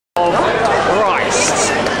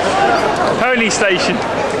Christ. Polling station.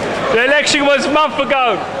 The election was a month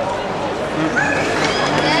ago.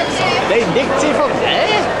 They nicked it from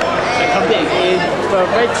there. They come in for a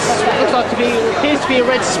red, looks like appears to be a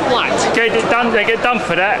red splat. Get it done. They get done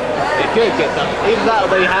for that. They could get done. Even that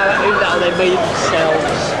they made it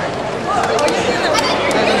themselves.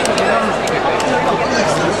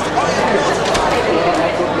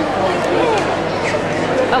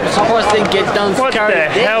 I'm surprised they didn't get done for What the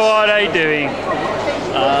hell are they doing?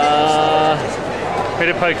 Bit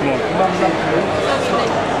of Pokemon.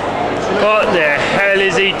 What the hell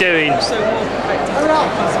is he doing?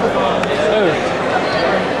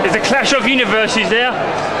 There's a clash of universes there.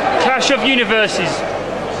 Clash of universes.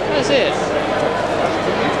 That's it.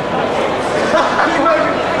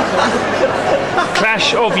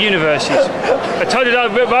 Clash of universes. I told you that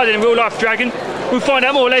I'm riding a real life dragon. We'll find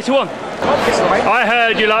out more later on. I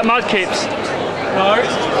heard you like mudkips. No.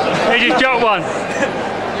 They just dropped one.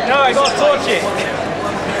 No, I got to torch it.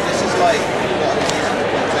 This is like...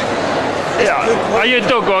 Yeah. Are you a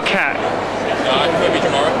dog or a cat? Maybe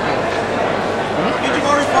tomorrow.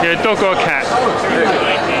 You're a dog or a cat?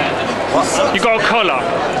 You got a collar?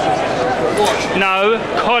 What? No,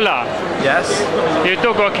 collar. Yes. You're a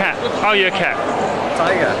dog or a cat? Oh, you're a cat.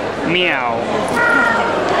 Tiger. Meow.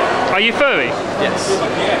 Are you furry? Yes.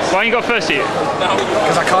 Why you got a fursuit?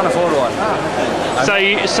 Because I can't afford one.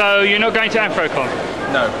 So you're not going to Anthrocon?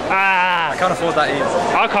 No. Ah. I can't afford that either.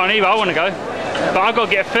 I can't either. I want to go. But I've got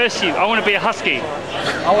to get a fursuit. I want to be a husky.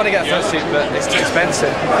 I want to get a fursuit, but it's too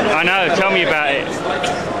expensive. I know. Tell me about it.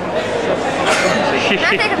 Can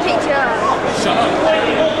I take a picture?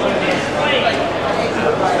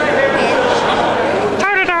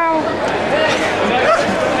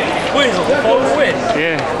 Weasel, full wind.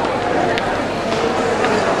 Yeah.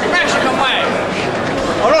 Actually, come away.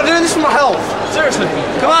 I'm not doing this for my health. Seriously.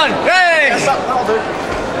 Come on. Hey! That'll do.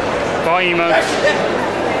 Bye, emo.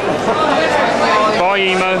 Bye,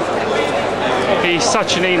 emo. He's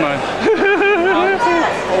such an emo.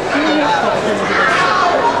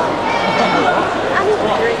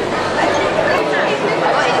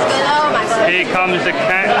 Here comes the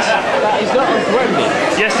cat. That is not a gremlin.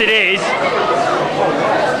 Yes, it is.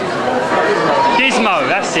 Gizmo,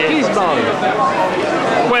 that's it. Gizmo.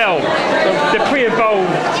 Well, the pre-evolved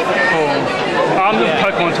form. I'm the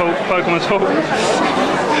Pokemon talk. What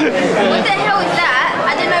the hell is that?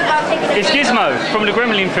 I don't know if I'll take it. It's Gizmo from the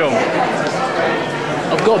Gremlin film.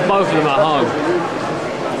 I've got both of them at home.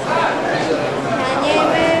 Can you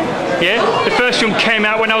move? Yeah, the first film came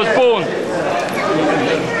out when I was born.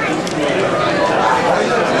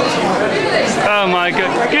 Oh my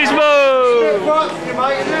god, Gizmo!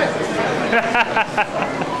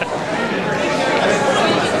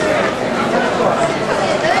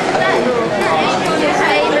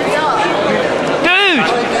 Dude!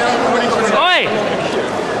 Oi!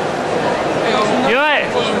 You alright?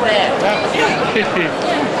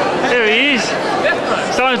 There he is.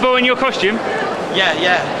 Someone's borrowing your costume? Yeah,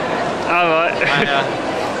 yeah. Alright.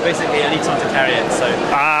 Basically, I need someone to carry it, so...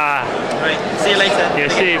 Ah. Right, see you later. Yeah,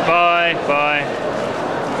 see you. Bye. Bye.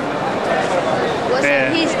 What's Yeah.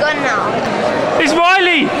 He's gone now. It's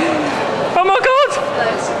Wiley! Oh my god!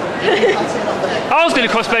 I was going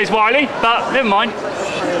to cosplay as Wiley, but never mind.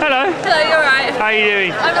 Hello. Hello, you alright? How are you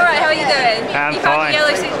doing? I'm alright, how are you doing? I'm you found fine. a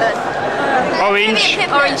yellow suit then? Orange.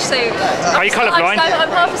 Orange suit. Are you colourblind? I'm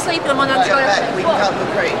half asleep and I'm on antibiotics. We can cut the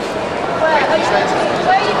crate. Where are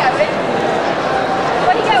you going?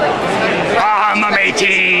 Where are you going? Ah, my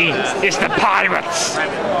matey! It's the pirates! Right,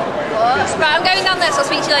 I'm going down there, so I'll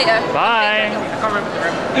speak to you later. Bye!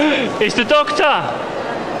 It's the doctor!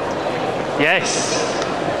 Yes!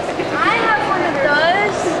 I have one of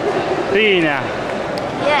those. Do you now?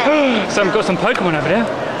 Yeah. So I've got some Pokemon over there.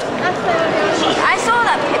 I saw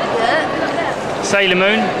that picture. Sailor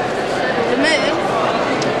Moon. The moon.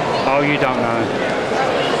 Oh, you don't know.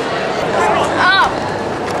 Oh!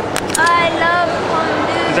 I love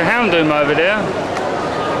Hondu. There's a Houndoom over there.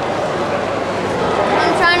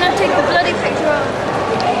 I'm trying to take the bloody picture of.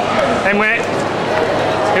 And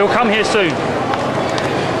he'll come here soon.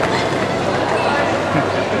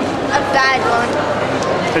 A bad one.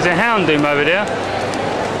 There's a Houndoom over there.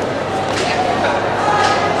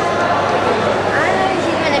 I know who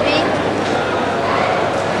she's gonna be.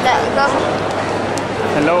 Let it go.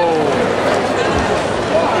 Hello.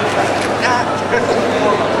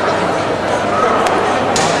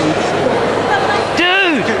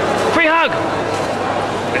 Dude! Free hug!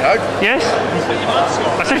 Free hug? Yes?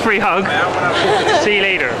 I said free hug. See you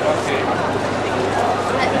later.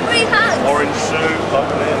 Free hug. Orange suit,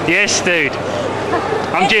 lovely. Yes, dude.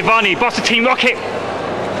 I'm Giovanni, boss of Team Rocket.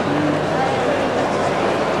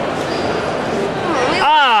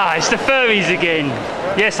 Ah, it's the furries again.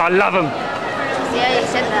 Yes, I love them. Yeah, you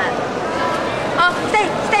said that. Oh,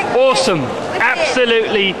 stay. Awesome. Look at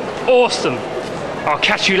Absolutely awesome. I'll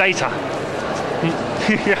catch you later.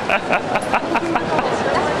 You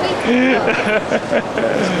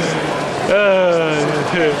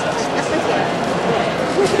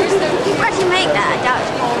can actually make that, I doubt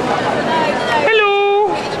it.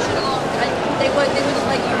 Hello. Hello.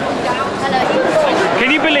 Can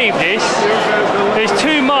you believe this? There's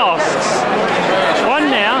two masks.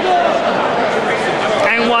 One now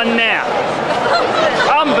and one now.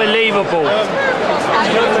 Unbelievable.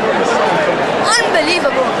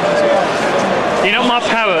 Unbelievable. You're not my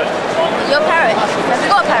parrot. Your parrot. Have you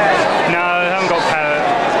got a parrot? No, I haven't got a parrot.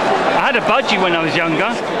 I had a budgie when I was younger.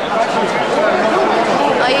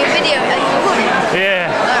 Are you recording? Yeah.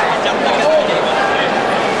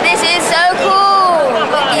 This is so cool.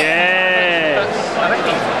 Yeah.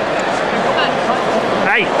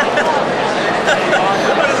 Hey.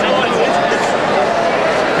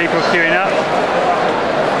 People queuing up.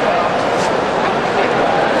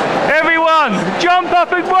 Everyone, jump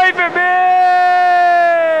up and wave at me!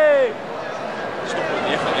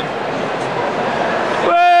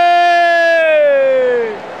 Way!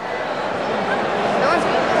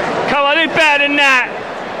 Come on, do better than that.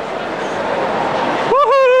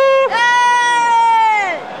 Woohoo!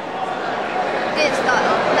 Hey! Didn't start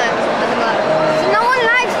off. No, it doesn't work. So no one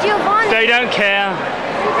likes Giovanni. They don't care.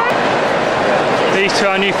 These two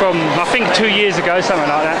I knew from, I think 2 years ago, something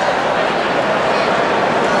like that.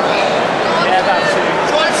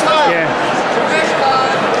 Yeah.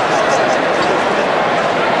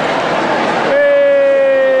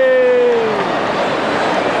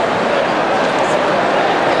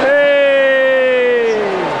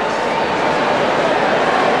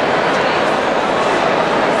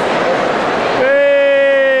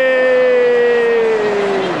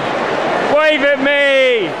 Wave at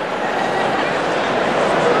me!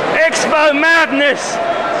 Expo Madness!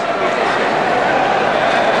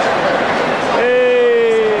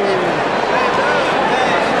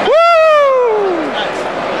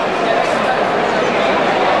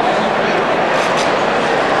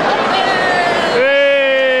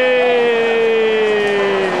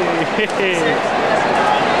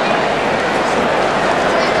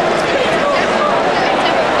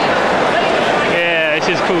 Yeah, this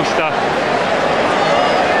is cool stuff.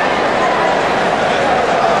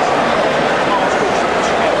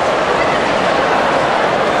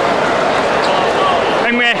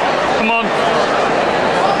 Anyway, come on.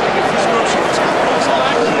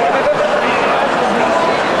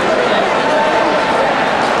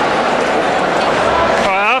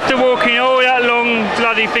 Right, after walking all that long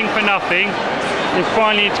bloody thing for nothing, we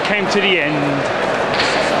finally came to the end.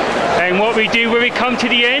 And what we do when we come to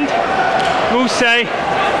the end, we'll say,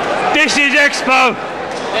 "This is Expo!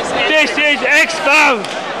 This is Expo!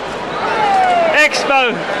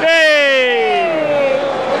 Expo! Hey!"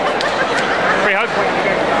 Free hug.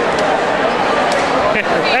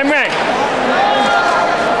 Emre!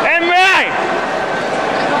 Emre!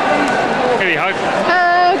 Give me a hug.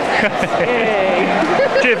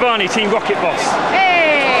 Giovanni, Team Rocket Boss.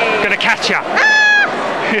 Hey! Gonna catch ya.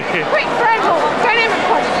 Quick, Brendel, don't even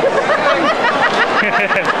push.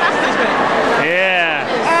 Yeah.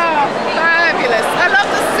 Oh, fabulous. I love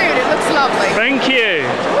the suit, it looks lovely. Thank you.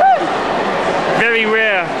 Very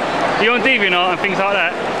rare. You on DeviantArt and things like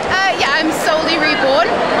that? Yeah, I'm solely reborn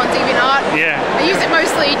on DeviantArt. Yeah. I use it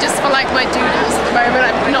mostly just for like my doodles at the moment.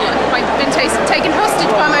 I've been taken hostage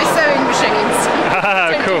by my sewing machines. Ah,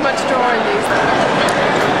 Don't cool. do much drawing these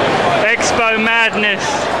days. Expo Madness.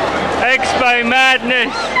 Expo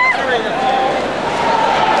Madness.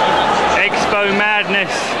 Expo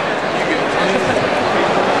Madness.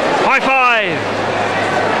 High five.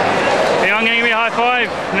 Anyone gonna give me a high five?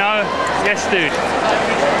 No? Yes, dude.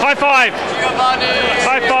 High five.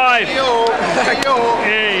 High five.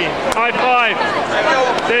 Hey. High five.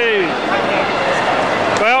 Dude.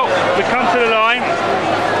 Well, we come to the line.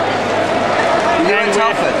 You're in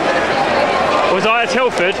Telford? Was I at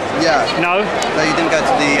Telford? Yeah. No. No, you didn't go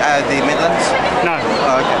to the Midlands? No.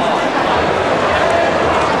 Oh, okay.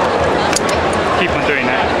 Keep on doing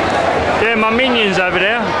that. Yeah, my minions over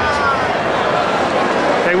there.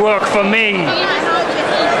 They work for me.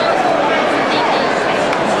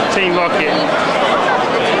 Team Rocket.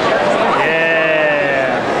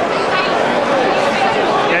 Yeah.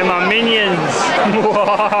 They're my minions.